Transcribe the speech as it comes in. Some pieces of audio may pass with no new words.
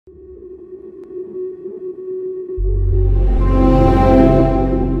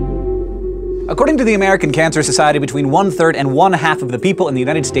According to the American Cancer Society, between 1/3 and 1/2 of the people in the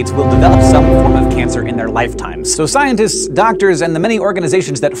United States will develop some form of cancer in their lifetimes. So scientists, doctors, and the many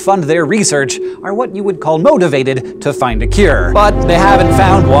organizations that fund their research are what you would call motivated to find a cure. But they haven't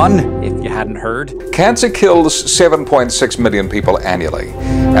found one, if you hadn't heard. Cancer kills 7.6 million people annually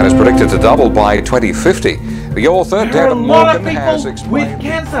and is predicted to double by 2050. The author, There are a David lot of Morgan, has people explained. with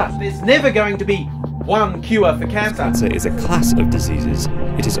cancer. There's never going to be one cure for cancer. Cancer is a class of diseases.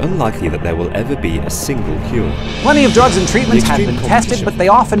 It is unlikely that there will ever be a single cure. Plenty of drugs and treatments have extreme been tested, competition. but they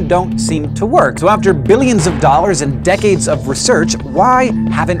often don't seem to work. So after billions of dollars and decades of research, why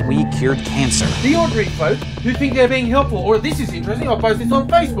haven't we cured cancer? The ordinary folk who think they're being helpful, or this is interesting, I'll post this on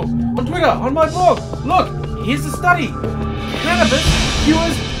Facebook, on Twitter, on my blog. Look, here's the study. Cannabis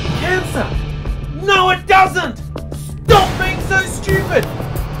cures cancer. No, it doesn't! Stop being so stupid!